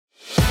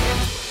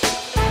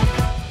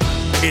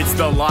It's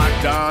the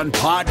Locked On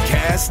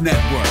Podcast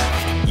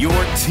Network, your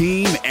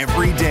team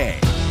every day.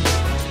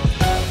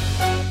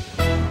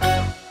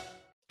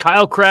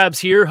 Kyle Krabs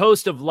here,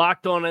 host of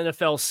Locked On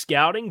NFL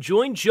Scouting.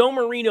 Join Joe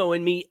Marino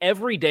and me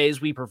every day as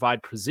we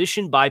provide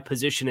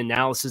position-by-position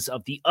analysis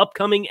of the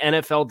upcoming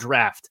NFL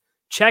Draft.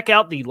 Check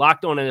out the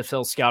Locked On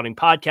NFL Scouting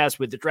podcast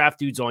with the Draft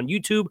Dudes on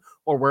YouTube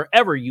or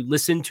wherever you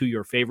listen to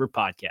your favorite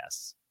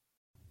podcasts.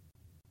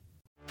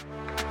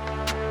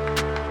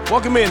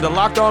 Welcome in to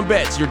Locked On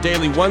Bets, your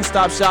daily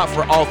one-stop shop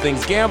for all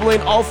things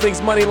gambling, all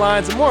things money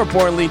lines, and more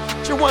importantly,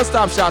 it's your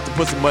one-stop shop to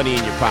put some money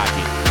in your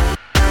pocket.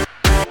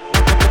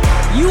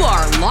 You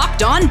are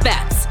Locked On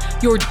Bets,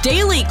 your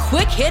daily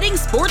quick-hitting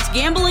sports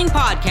gambling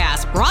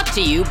podcast brought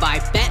to you by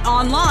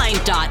BetOnline.ag.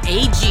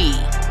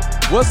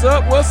 What's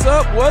up?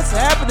 What's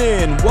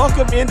happening?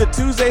 Welcome into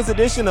Tuesday's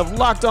edition of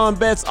Locked On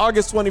Bets,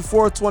 August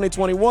 24th,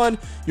 2021.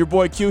 Your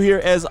boy Q here,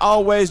 as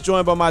always,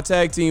 joined by my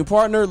tag team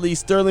partner, Lee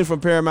Sterling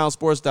from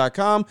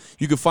ParamountSports.com.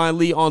 You can find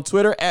Lee on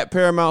Twitter at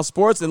Paramount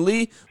Sports. And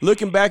Lee,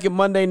 looking back at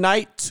Monday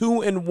night,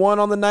 2-1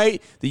 on the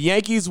night. The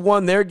Yankees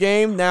won their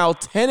game, now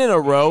 10 in a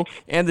row.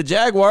 And the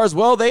Jaguars,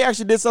 well, they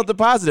actually did something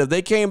positive.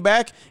 They came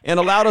back and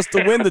allowed us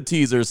to win the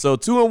teaser. So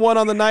 2-1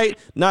 on the night,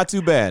 not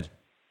too bad.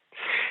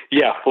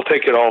 Yeah, we'll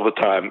take it all the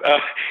time.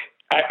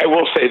 I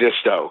will say this,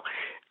 though.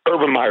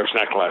 Urban Meyer's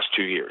not going to last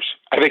 2 years.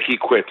 I think he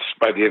quits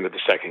by the end of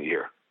the second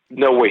year.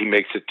 No way he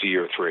makes it to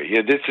year three.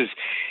 Yeah, this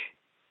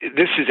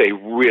is a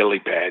really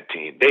bad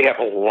team. They have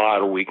a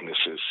lot of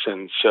weaknesses,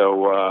 and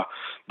so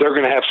they're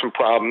going to have some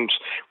problems.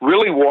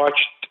 Really watch,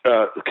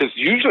 because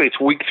usually it's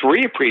week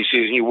 3 of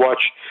preseason. You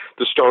watch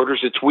the starters.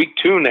 It's week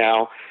 2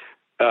 now.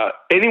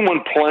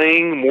 Anyone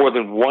playing more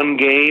than one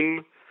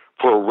game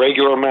for a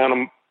regular amount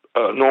of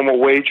normal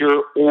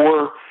wager,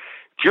 or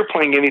if you're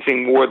playing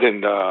anything more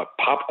than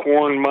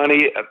popcorn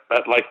money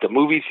at like the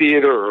movie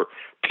theater or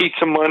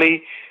pizza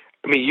money,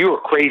 I mean, you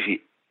are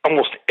crazy.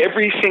 Almost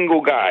every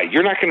single guy,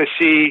 you're not going to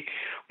see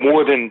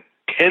more than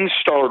 10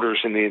 starters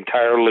in the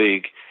entire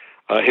league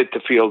hit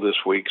the field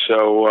this week.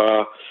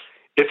 So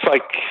it's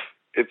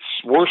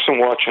worse than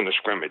watching a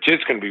scrimmage.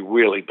 It's going to be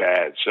really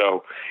bad.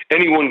 So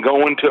anyone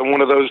going to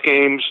one of those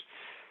games,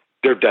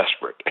 they're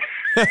desperate.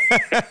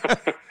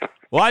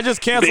 Well, I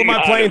just canceled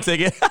my plane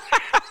ticket.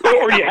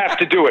 Or you have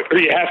to do it. Or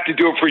you have to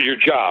do it for your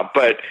job.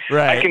 But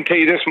right. I can tell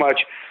you this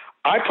much.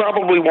 I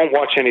probably won't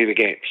watch any of the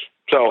games.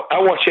 So I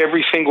watch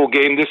every single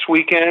game this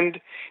weekend,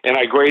 and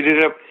I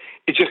graded it.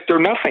 It's just, they're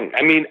nothing.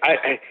 I mean,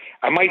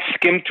 I might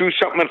skim through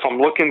something if I'm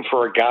looking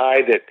for a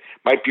guy that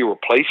might be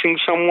replacing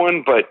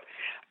someone, but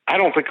I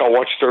don't think I'll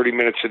watch 30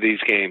 minutes of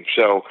these games.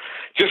 So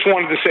just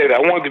wanted to say that.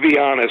 I wanted to be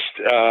honest.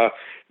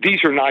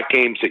 These are not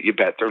games that you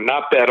bet. They're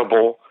not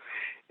bettable.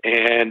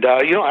 And,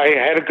 I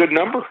had a good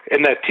number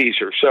in that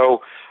teaser.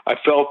 So I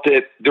felt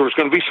that there was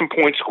going to be some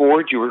points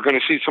scored. You were going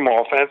to see some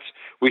offense.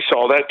 We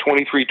saw that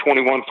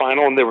 23-21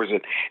 final, and there was an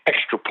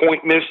extra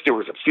point missed. There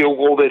was a field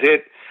goal that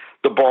hit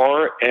the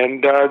bar,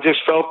 and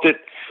just felt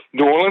that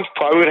New Orleans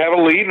probably would have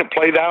a lead, and it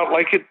played out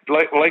like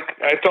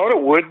I thought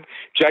it would.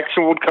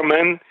 Jackson would come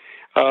in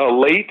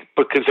late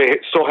because they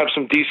still have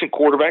some decent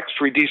quarterbacks,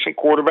 3 decent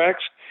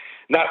quarterbacks.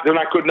 They're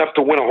not good enough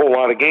to win a whole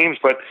lot of games,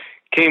 but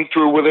came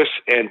through with us,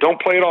 and don't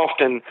play it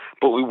often,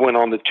 but we went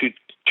on the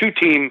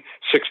two-team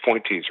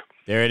 6-point teaser.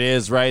 There it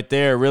is right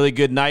there. Really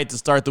good night to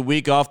start the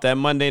week off, that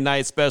Monday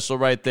night special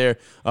right there.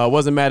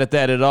 Wasn't mad at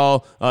that at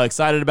all.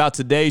 Excited about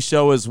today's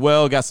show as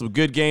well. Got some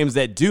good games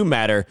that do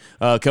matter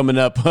coming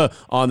up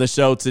on the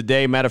show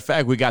today. Matter of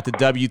fact, we got the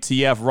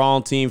WTF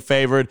wrong team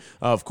favored.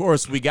 Of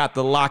course, we got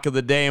the lock of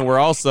the day, and we're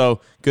also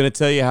going to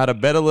tell you how to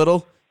bet a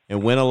little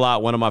and win a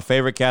lot. One of my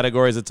favorite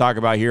categories to talk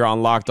about here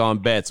on Locked On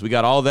Bets. We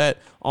got all that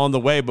on the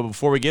way, but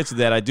before we get to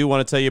that, I do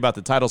want to tell you about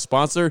the title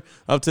sponsor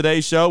of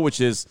today's show,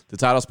 which is the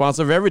title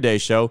sponsor of every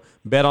day's show,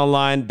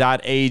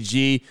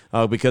 BetOnline.ag,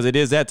 because it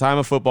is that time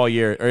of football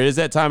year, or it is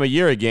that time of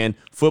year again,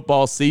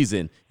 football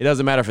season. It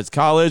doesn't matter if it's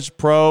college,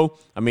 pro.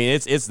 I mean,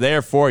 it's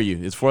there for you.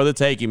 It's for the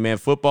taking, man.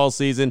 Football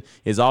season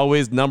is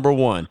always number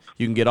one.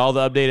 You can get all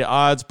the updated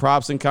odds,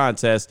 props, and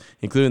contests,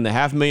 including the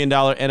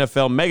 $500,000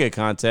 NFL Mega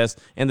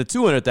Contest and the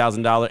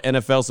 $200,000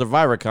 NFL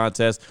Survivor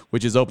Contest,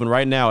 which is open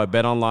right now at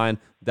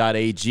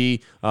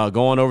BetOnline.ag.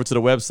 Go on over to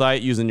the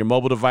website using your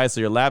mobile device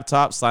or your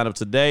laptop. Sign up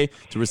today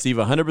to receive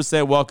a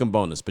 100% welcome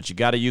bonus, but you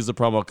got to use the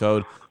promo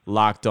code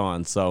Locked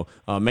On. So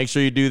make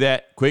sure you do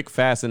that quick,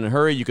 fast, and in a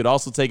hurry. You could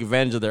also take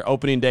advantage of their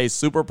opening day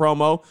super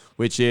promo,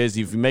 which is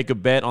if you make a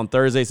bet on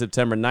Thursday,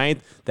 September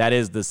 9th, that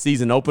is the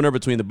season opener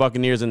between the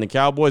Buccaneers and the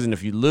Cowboys. And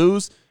if you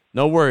lose,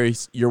 no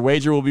worries. Your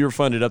wager will be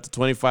refunded up to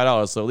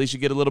 $25. So at least you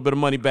get a little bit of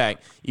money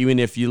back, even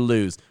if you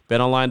lose.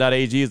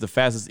 BetOnline.ag is the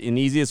fastest and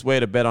easiest way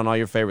to bet on all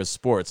your favorite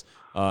sports.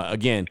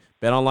 Again,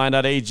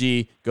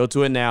 BetOnline.ag. Go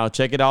to it now.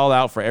 Check it all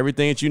out for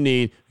everything that you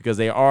need because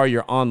they are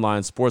your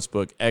online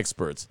sportsbook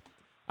experts.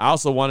 I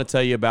also want to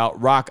tell you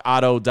about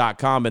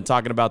RockAuto.com. Been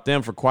talking about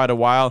them for quite a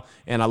while,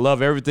 and I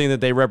love everything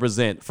that they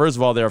represent. First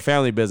of all, they're a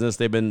family business.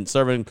 They've been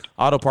serving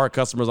auto part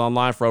customers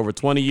online for over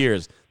 20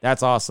 years.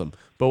 That's awesome.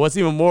 But what's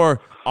even more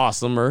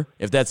awesomer,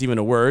 if that's even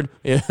a word,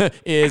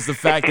 is the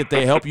fact that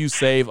they help you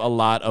save a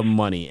lot of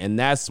money. And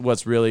that's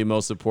what's really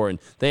most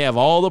important. They have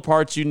all the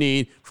parts you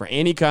need for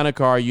any kind of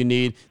car you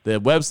need. The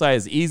website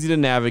is easy to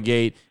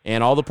navigate,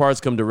 and all the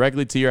parts come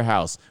directly to your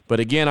house. But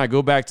again, I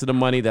go back to the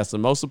money. That's the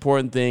most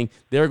important thing.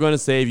 They're going to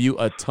save you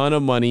a ton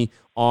of money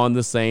on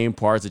the same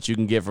parts that you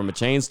can get from a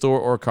chain store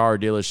or car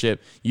dealership.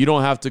 You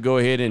don't have to go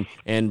ahead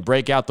and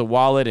break out the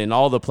wallet and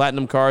all the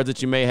platinum cards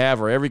that you may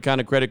have or every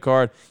kind of credit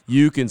card.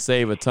 You can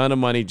save a ton of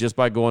money just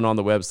by going on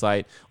the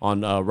website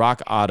on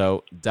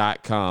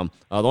rockauto.com.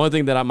 The only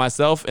thing that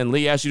myself and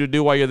Lee ask you to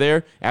do while you're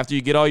there, after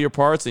you get all your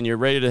parts and you're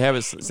ready to have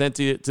it sent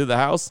to the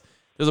house,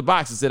 there's a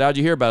box that said, how'd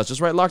you hear about us? Just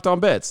write Locked On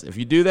Bets. If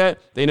you do that,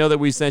 they know that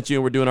we sent you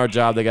and we're doing our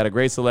job. They got a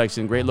great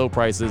selection, great low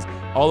prices.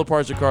 All the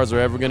parts your cars are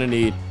ever going to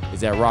need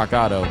is at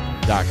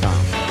rockauto.com.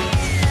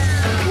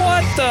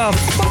 What the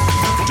fuck?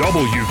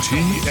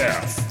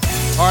 WTF.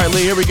 All right,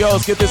 Lee, here we go.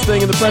 Let's get this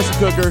thing in the pressure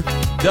cooker.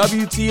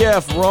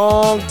 WTF,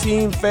 wrong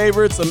team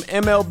favorite, some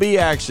MLB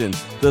action.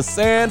 The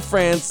San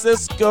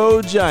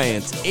Francisco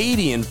Giants,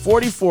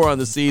 80-44 on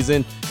the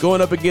season, going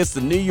up against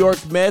the New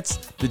York Mets.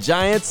 The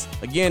Giants,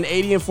 again,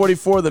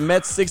 80-44. The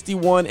Mets,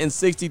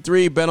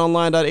 61-63.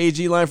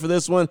 BetOnline.ag line for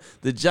this one.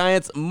 The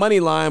Giants money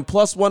line,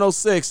 plus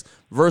 106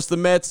 versus the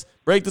Mets.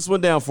 Break this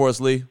one down for us,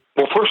 Lee.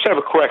 Well, first I have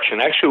a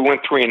correction. Actually, we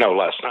went 3-0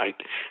 last night.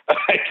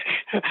 I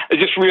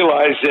just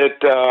realized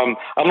that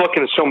I'm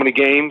looking at so many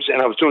games,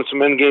 and I was doing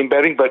some in-game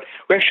betting, but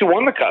we actually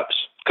won the Cubs.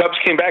 Cubs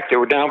came back. They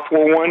were down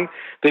 4-1.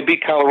 They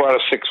beat Colorado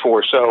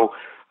 6-4. So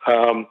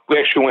we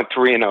actually went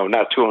 3-0,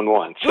 not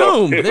 2-1.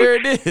 So boom, there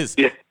it is.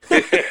 Yeah.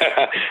 It's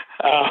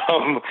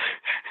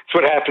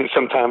what happens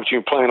sometimes when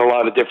you're playing a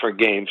lot of different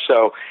games.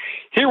 So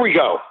here we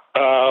go.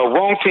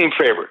 Wrong team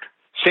favorite,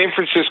 San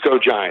Francisco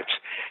Giants.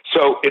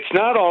 So it's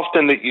not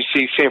often that you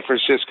see San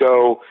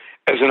Francisco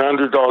as an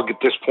underdog at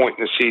this point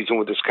in the season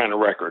with this kind of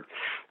record.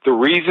 The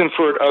reason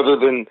for it, other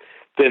than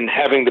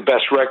having the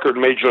best record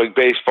in Major League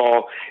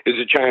Baseball, is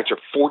the Giants are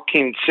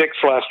 14-6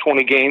 last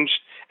 20 games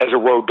as a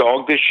road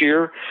dog this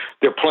year.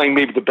 They're playing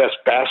maybe the best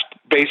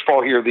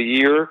baseball here of the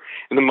year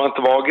in the month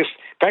of August.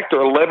 In fact, they're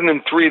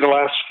 11-3 the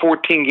last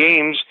 14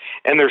 games,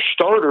 and their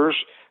starters,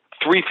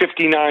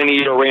 3.59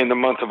 ERA in the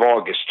month of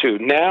August, too.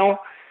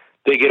 Now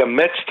they get a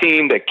Mets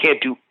team that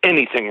can't do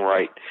anything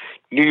right.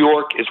 New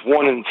York is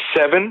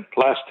 1-7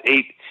 last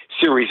 8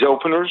 series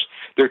openers.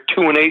 They're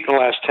 2-8 in the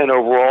last 10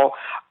 overall.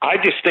 I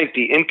just think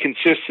the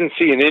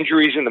inconsistency and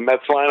injuries in the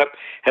Mets lineup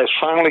has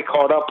finally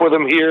caught up with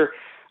them here.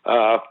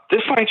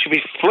 This line should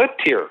be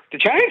flipped here. The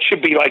Giants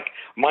should be like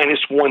minus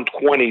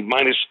 120,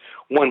 minus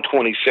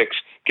 126.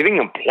 Getting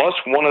them plus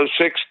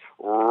 106.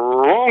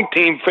 Wrong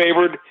team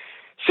favored.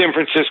 San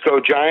Francisco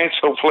Giants.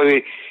 Hopefully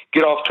they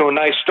get off to a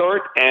nice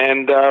start,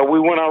 and we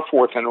win our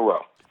 4th in a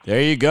row.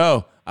 There you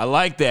go. I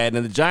like that.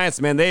 And the Giants,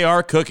 man, they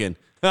are cooking.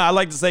 I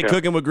like to say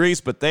cooking with grease,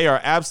 but they are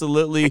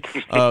absolutely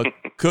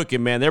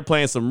cooking, man. They're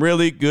playing some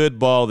really good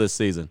ball this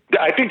season.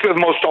 I think they're the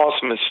most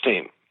awesomest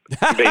team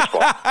in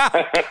baseball.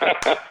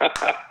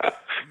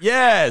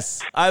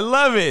 Yes, I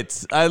love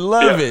it. I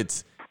love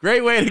it.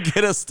 Great way to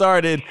get us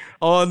started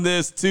on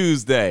this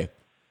Tuesday.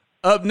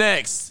 Up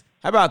next,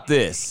 how about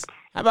this?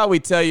 How about we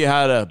tell you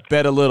how to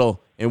bet a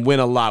little and win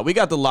a lot? We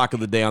got the lock of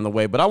the day on the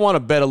way, but I want to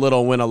bet a little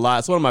and win a lot.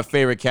 It's one of my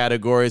favorite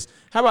categories.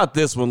 How about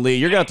this one, Lee?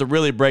 You're going to have to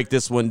really break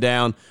this one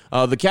down.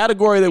 The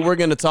category that we're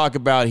going to talk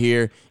about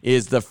here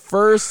is the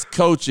first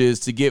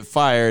coaches to get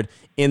fired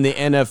in the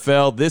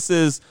NFL. This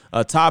is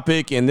a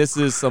topic, and this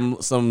is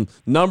some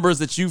numbers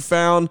that you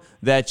found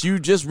that you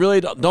just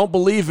really don't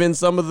believe in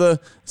some of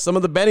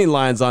the betting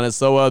lines on it.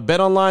 So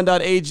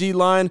betonline.ag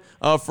line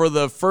for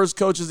the first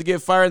coaches to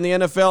get fired in the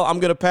NFL.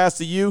 I'm going to pass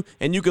to you,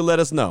 and you can let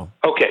us know.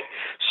 Okay,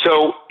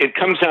 so it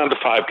comes down to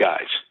 5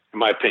 guys, in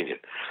my opinion.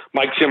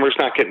 Mike Zimmer's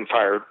not getting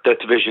fired. That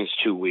division's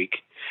too weak.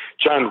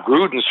 John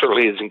Gruden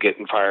certainly isn't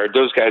getting fired.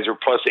 Those guys are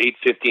plus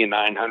 850 and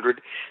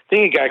 900. Then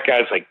you got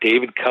guys like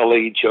David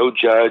Culley, Joe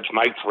Judge,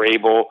 Mike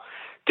Vrabel,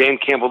 Dan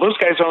Campbell. Those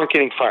guys aren't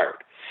getting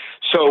fired.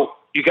 So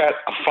you got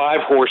a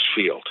 5-horse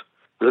field.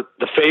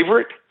 The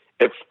favorite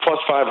at plus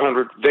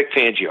 500, Vic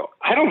Fangio.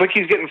 I don't think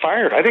he's getting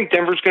fired. I think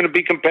Denver's going to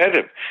be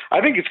competitive.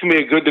 I think it's going to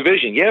be a good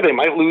division. Yeah, they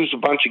might lose a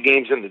bunch of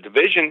games in the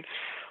division,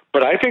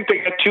 but I think they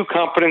got 2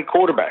 competent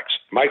quarterbacks.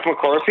 Mike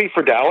McCarthy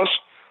for Dallas,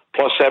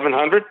 plus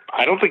 700.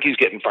 I don't think he's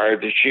getting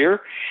fired this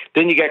year.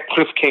 Then you got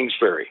Cliff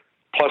Kingsbury,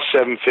 plus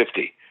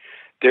 750.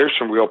 There's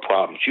some real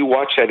problems. You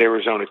watch that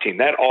Arizona team.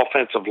 That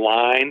offensive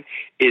line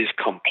is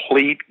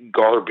complete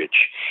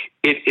garbage.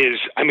 It is,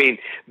 I mean,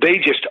 they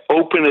just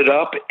open it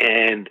up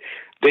and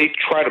they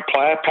try to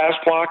pass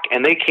block,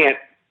 and they can't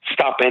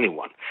stop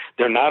anyone.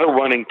 They're not a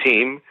running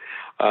team.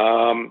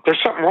 There's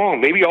something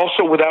wrong. Maybe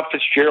also without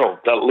Fitzgerald,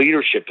 that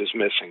leadership is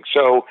missing.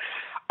 So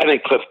I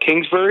think Cliff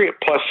Kingsbury at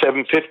plus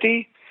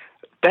 750.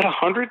 Bet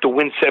 100 to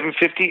win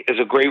 750 is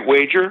a great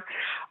wager.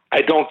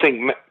 I don't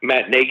think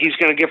Matt Nagy's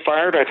going to get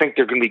fired. I think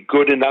they're going to be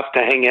good enough to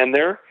hang in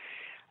there.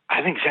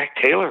 I think Zach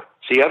Taylor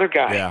is the other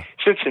guy. Yeah.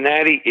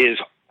 Cincinnati is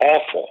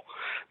awful.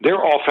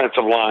 Their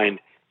offensive line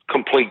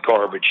complete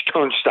garbage,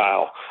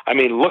 turnstile. I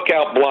mean, look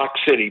out Block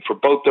City for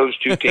both those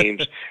two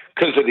teams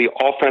because of the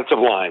offensive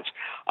lines.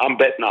 I'm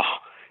betting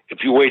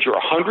if you wager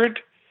 100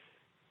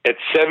 at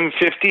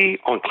 750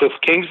 on Cliff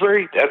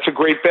Kingsbury, that's a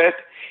great bet.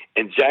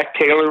 And Zach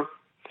Taylor,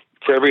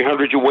 for every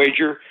 100 you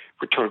wager,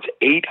 returns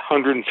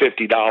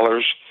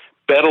 $850.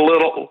 Bet a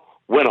little,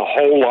 win a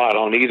whole lot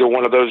on either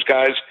one of those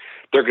guys.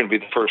 They're going to be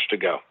the first to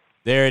go.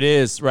 There it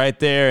is right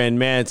there. And,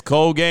 man, it's a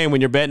cold game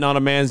when you're betting on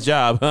a man's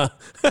job, huh?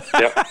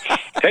 Yep.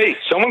 Hey,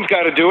 someone's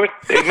got to do it.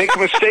 They make a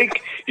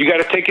mistake. You got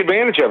to take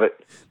advantage of it.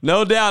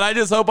 No doubt. I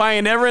just hope I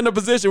ain't ever in a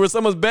position where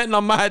someone's betting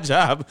on my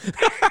job.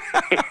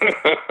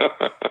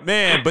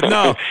 Man, but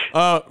no,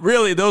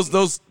 really, those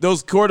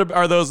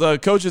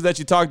coaches that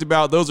you talked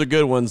about, those are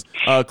good ones.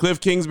 Cliff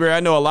Kingsbury,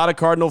 I know a lot of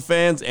Cardinal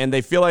fans, and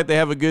they feel like they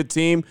have a good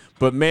team,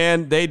 but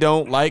man, they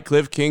don't like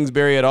Cliff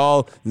Kingsbury at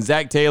all. And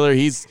Zach Taylor,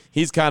 he's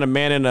kind of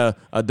manning a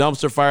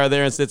dumpster fire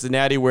there in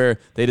Cincinnati, where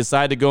they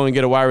decide to go and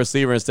get a wide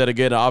receiver instead of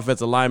getting an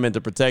offensive lineman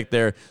to protect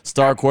their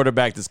star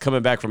quarterback that's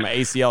coming back from an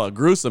ACL, a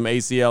gruesome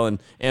ACL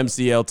and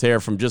MCL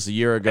tear from just a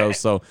year ago.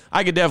 So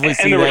I could definitely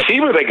see that.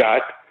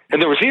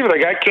 And the receiver they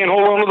got can't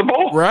hold on to the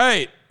ball.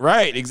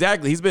 Right,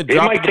 exactly. He's been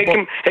dropping. It might take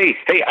him. Hey,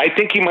 I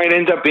think he might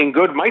end up being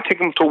good. It might take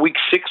him till week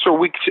 6 or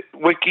week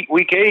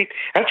 8.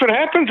 That's what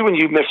happens when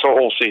you miss a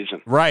whole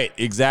season. Right,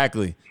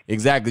 exactly.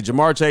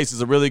 Jamar Chase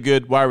is a really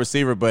good wide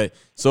receiver, but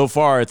so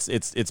far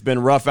it's been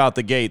rough out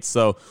the gates.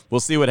 So we'll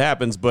see what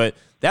happens. But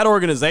that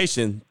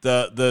organization,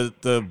 the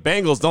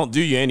Bengals don't do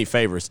you any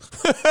favors.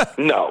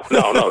 No.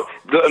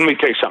 Let me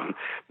tell you something.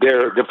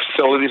 The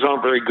facilities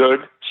aren't very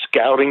good.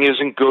 Scouting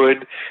isn't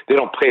good. They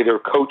don't pay their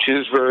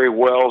coaches very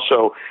well.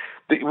 So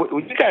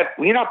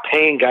we're not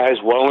paying guys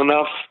well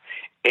enough,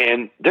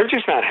 and they're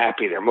just not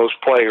happy there. Most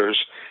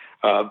players.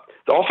 The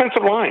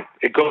offensive line.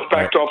 It goes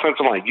back to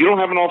offensive line. You don't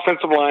have an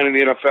offensive line in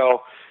the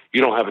NFL,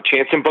 you don't have a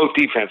chance, and both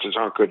defenses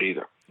aren't good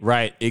either.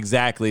 Right,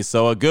 exactly.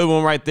 So a good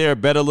one right there.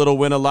 Bet a little,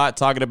 win a lot.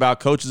 Talking about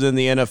coaches in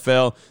the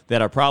NFL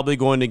that are probably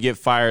going to get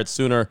fired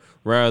sooner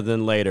rather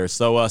than later.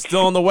 So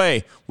still on the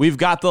way, we've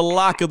got the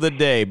lock of the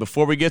day.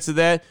 Before we get to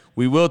that,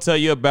 we will tell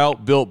you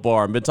about Built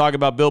Bar. I've been talking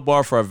about Built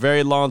Bar for a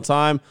very long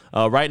time.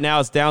 Right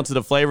now, it's down to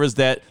the flavors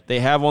that they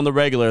have on the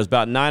regular. It's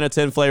about 9 or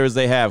 10 flavors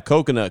they have.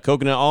 Coconut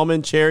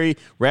almond, cherry,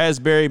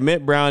 raspberry,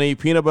 mint brownie,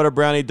 peanut butter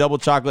brownie, double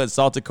chocolate, and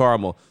salted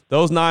caramel.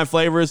 Those 9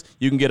 flavors,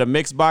 you can get a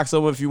mixed box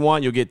of them if you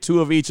want. You'll get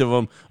 2 of each of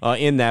them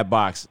in that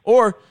box.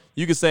 Or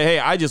you can say, hey,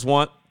 I just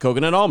want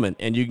coconut almond,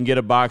 and you can get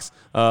a box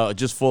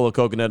just full of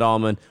coconut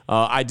almond.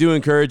 I do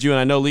encourage you, and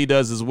I know Lee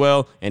does as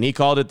well, and he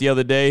called it the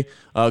other day.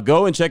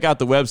 Go and check out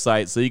the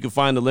website so you can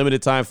find the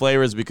limited time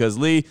flavors, because,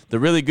 Lee, the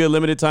really good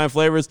limited time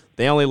flavors,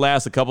 they only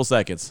last a couple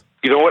seconds.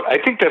 You know what?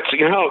 I think that's,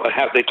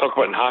 how they talk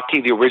about in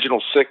hockey, the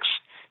original 6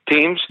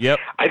 teams. Yep.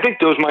 I think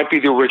those might be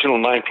the original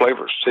 9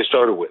 flavors they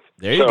started with.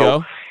 There you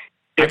go.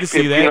 I can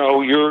see that.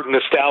 If you're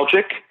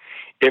nostalgic,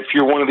 if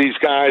you're one of these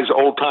guys,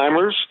 old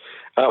timers,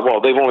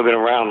 they've only been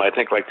around, I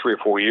think, like 3 or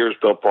 4 years,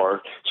 Built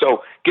Bar.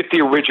 So get the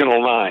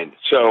original 9.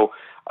 So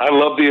I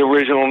love the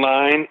original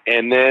 9,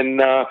 and then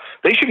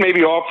they should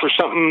maybe offer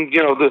something,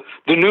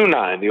 the new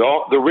 9,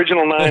 the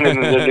original 9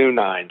 and then the new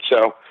 9.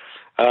 So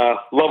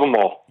love them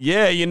all.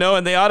 Yeah,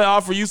 and they ought to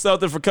offer you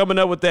something for coming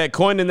up with that,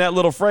 coining that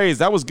little phrase.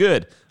 That was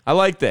good. I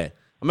like that.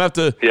 I'm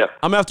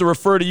gonna have to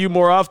refer to you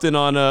more often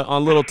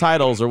on little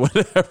titles or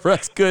whatever.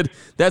 That's good.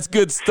 That's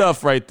good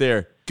stuff right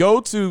there.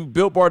 Go to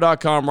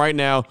BuiltBar.com right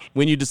now.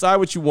 When you decide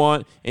what you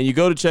want and you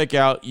go to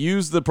checkout,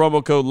 use the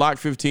promo code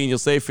LOCK15. You'll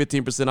save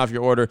 15% off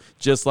your order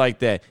just like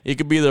that. It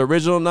could be the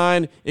original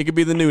 9. It could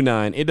be the new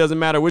 9. It doesn't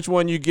matter which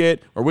one you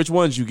get or which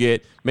ones you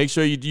get. Make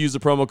sure you use the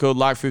promo code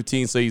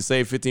LOCK15 so you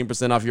save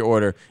 15% off your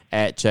order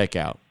at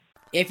checkout.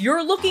 If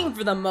you're looking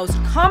for the most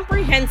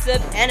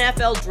comprehensive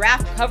NFL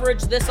draft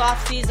coverage this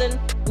offseason,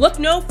 look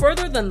no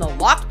further than the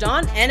Locked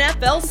On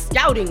NFL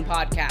Scouting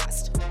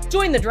Podcast.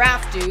 Join the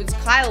draft dudes,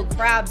 Kyle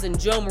Krabs and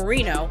Joe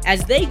Marino,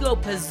 as they go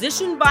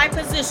position by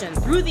position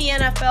through the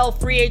NFL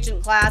free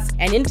agent class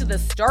and into the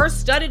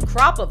star-studded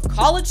crop of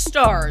college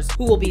stars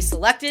who will be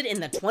selected in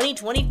the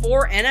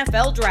 2024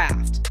 NFL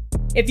Draft.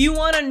 If you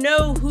want to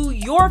know who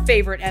your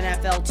favorite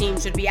NFL team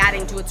should be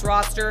adding to its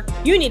roster,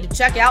 you need to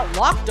check out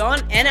Locked On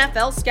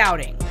NFL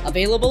Scouting,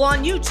 available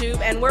on YouTube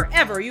and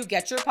wherever you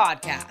get your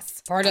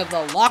podcasts. Part of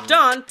the Locked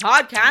On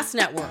Podcast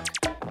Network,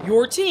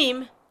 your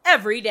team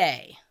every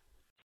day.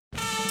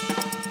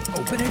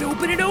 Open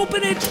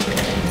it.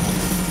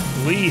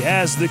 Lee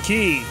has the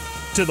key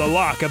to the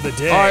lock of the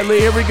day. All right, Lee,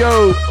 here we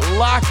go.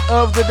 Lock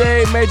of the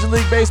day, Major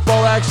League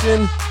Baseball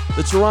action.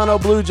 The Toronto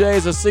Blue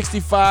Jays are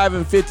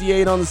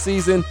 65-58 on the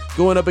season,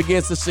 going up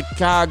against the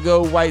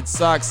Chicago White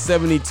Sox,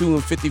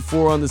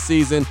 72-54 on the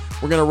season.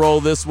 We're going to roll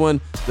this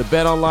one. The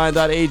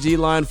betonline.ag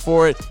line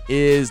for it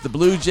is the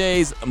Blue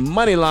Jays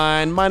money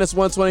line,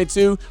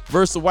 -122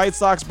 versus the White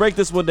Sox. Break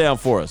this one down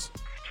for us.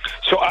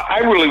 So I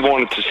really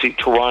wanted to see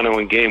Toronto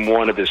in Game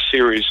 1 of this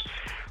series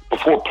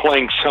before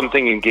playing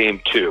something in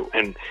Game 2.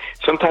 And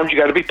sometimes you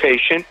got to be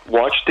patient,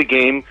 watch the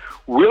game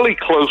really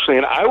closely,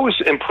 and I was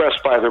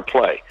impressed by their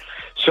play.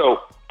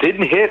 So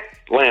didn't hit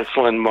Lance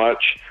Lynn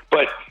much,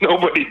 but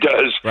nobody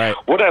does. Right.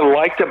 What I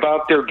liked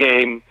about their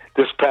game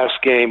this past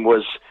game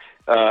was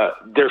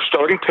their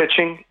starting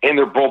pitching and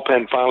their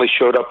bullpen finally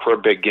showed up for a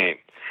big game.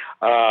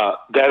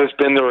 That has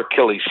been their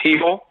Achilles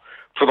heel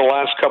for the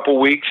last couple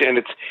weeks, and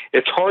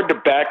it's hard to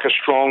back a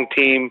strong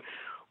team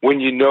when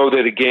you know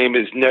that a game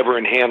is never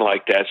in hand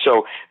like that.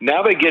 So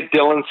now they get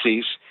Dylan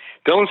Cease.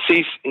 Dylan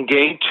Cease in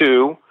Game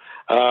 2,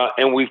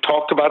 and we've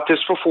talked about this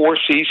before,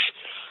 Cease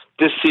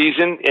this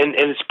season, and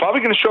it's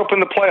probably going to show up in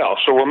the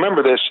playoffs. So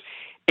remember this,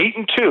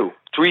 8-2,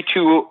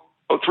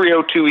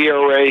 3.02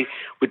 ERA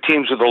with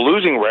teams with a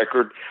losing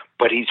record,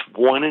 but he's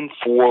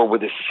 1-4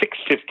 with a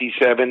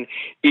 6.57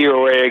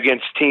 ERA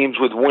against teams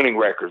with winning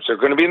records. They're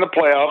going to be in the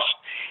playoffs,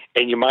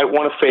 and you might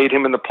want to fade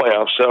him in the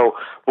playoffs. So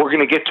we're going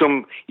to get to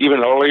him even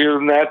earlier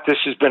than that. This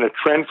has been a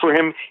trend for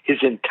him his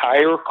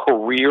entire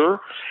career.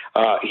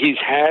 He's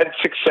had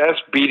success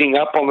beating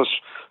up on the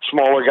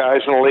smaller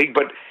guys in the league,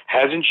 but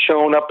hasn't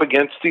shown up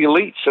against the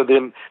elites of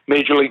the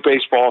Major League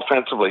Baseball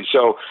offensively.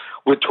 So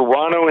with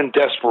Toronto in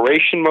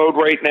desperation mode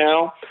right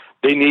now,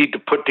 they need to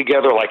put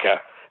together like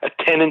a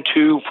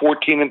 10-2,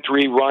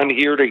 14-3 run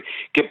here to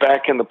get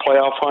back in the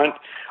playoff hunt.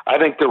 I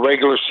think the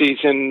regular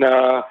season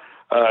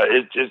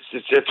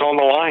it's on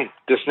the line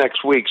this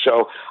next week.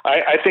 So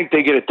I think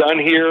they get it done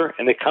here,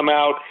 and they come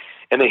out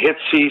and they hit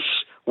Cease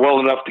well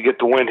enough to get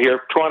the win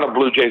here. Toronto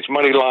Blue Jays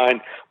money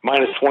line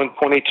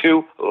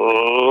 -122,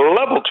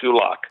 level 2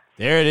 lock.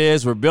 There it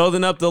is. We're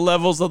building up the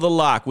levels of the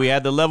lock. We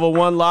had the level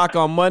 1 lock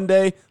on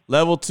Monday,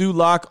 level 2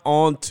 lock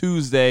on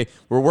Tuesday.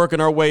 We're working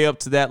our way up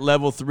to that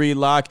level 3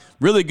 lock.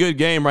 Really good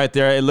game right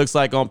there, it looks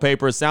like on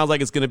paper. It sounds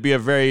like it's going to be a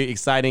very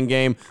exciting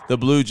game, the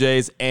Blue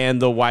Jays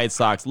and the White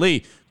Sox.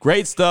 Lee,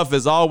 great stuff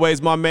as always,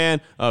 my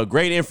man.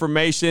 Great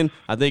information.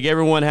 I think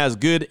everyone has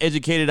good,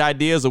 educated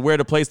ideas of where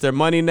to place their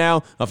money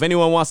now. If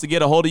anyone wants to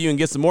get a hold of you and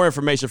get some more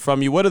information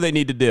from you, what do they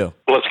need to do?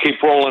 Let's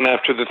keep rolling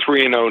after the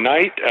 3-0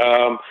 night.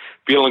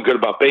 Feeling good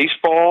about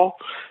baseball,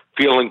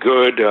 feeling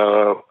good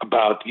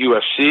about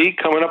UFC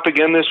coming up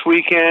again this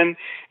weekend,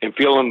 and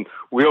feeling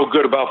real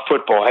good about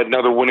football. I had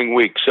another winning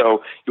week.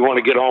 So you want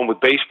to get on with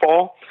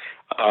baseball.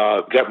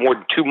 Got more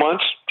than 2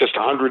 months, just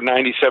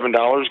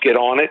 $197. Get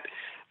on it.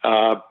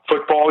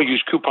 Football,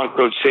 use coupon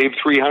code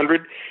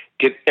SAVE300.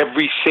 Get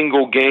every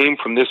single game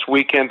from this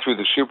weekend through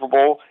the Super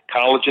Bowl,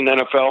 college and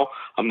NFL.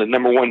 I'm the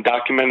 #1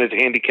 documented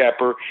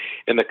handicapper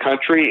in the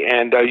country,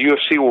 and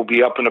UFC will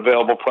be up and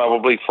available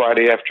probably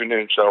Friday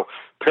afternoon. So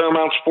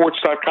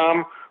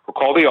ParamountSports.com or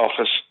call the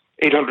office,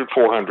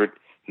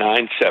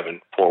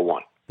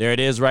 800-400-9741. There it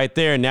is right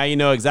there. Now you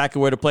know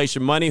exactly where to place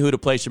your money, who to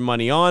place your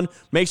money on.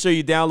 Make sure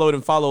you download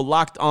and follow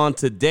Locked On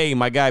Today.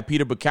 My guy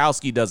Peter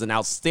Bukowski does an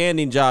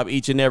outstanding job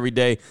each and every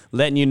day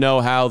letting you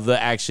know how the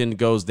action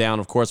goes down.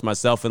 Of course,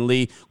 myself and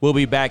Lee will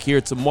be back here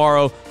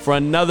tomorrow for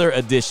another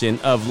edition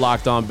of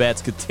Locked On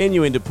Bets,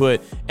 continuing to put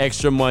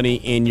extra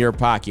money in your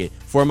pocket.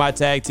 For my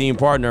tag team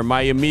partner,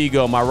 my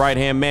amigo, my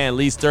right-hand man,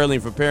 Lee Sterling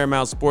from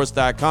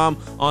ParamountSports.com,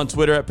 on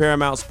Twitter at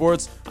Paramount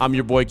Sports. I'm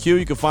your boy Q.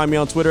 You can find me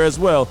on Twitter as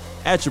well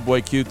at your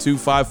boy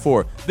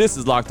Q254. This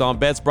is Locked On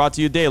Bets, brought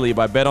to you daily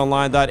by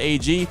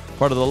BetOnline.ag,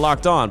 part of the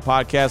Locked On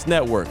Podcast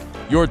Network.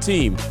 Your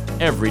team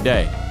every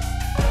day.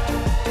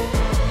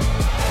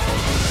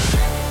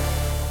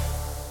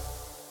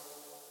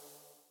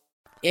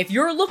 If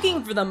you're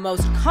looking for the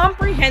most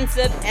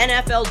comprehensive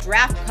NFL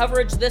draft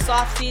coverage this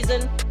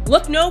offseason,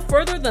 look no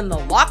further than the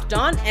Locked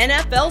On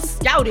NFL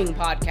Scouting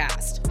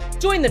Podcast.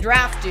 Join the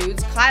draft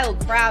dudes, Kyle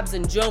Krabs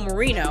and Joe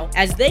Marino,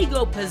 as they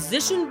go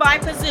position by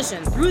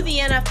position through the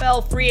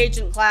NFL free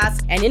agent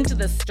class and into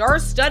the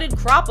star-studded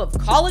crop of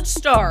college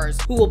stars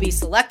who will be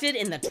selected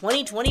in the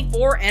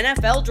 2024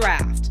 NFL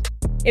Draft.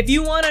 If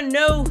you want to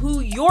know who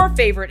your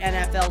favorite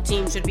NFL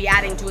team should be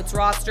adding to its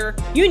roster,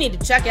 you need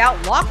to check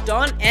out Locked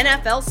On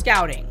NFL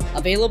Scouting,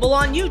 available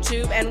on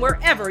YouTube and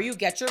wherever you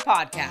get your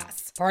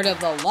podcasts. Part of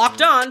the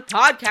Locked On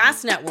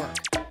Podcast Network,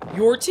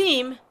 your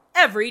team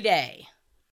every day.